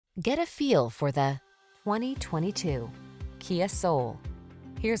Get a feel for the 2022 Kia Soul.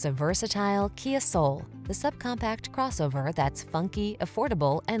 Here's a versatile Kia Soul, the subcompact crossover that's funky,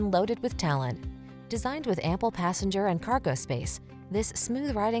 affordable, and loaded with talent. Designed with ample passenger and cargo space, this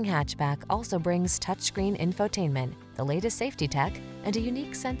smooth-riding hatchback also brings touchscreen infotainment, the latest safety tech, and a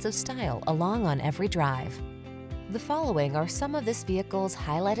unique sense of style along on every drive. The following are some of this vehicle's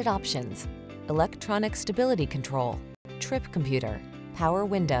highlighted options: electronic stability control, trip computer, power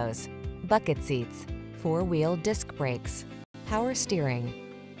windows, bucket seats, four-wheel disc brakes, power steering.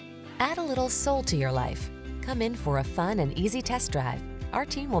 Add a little soul to your life. Come in for a fun and easy test drive. Our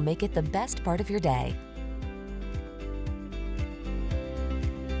team will make it the best part of your day.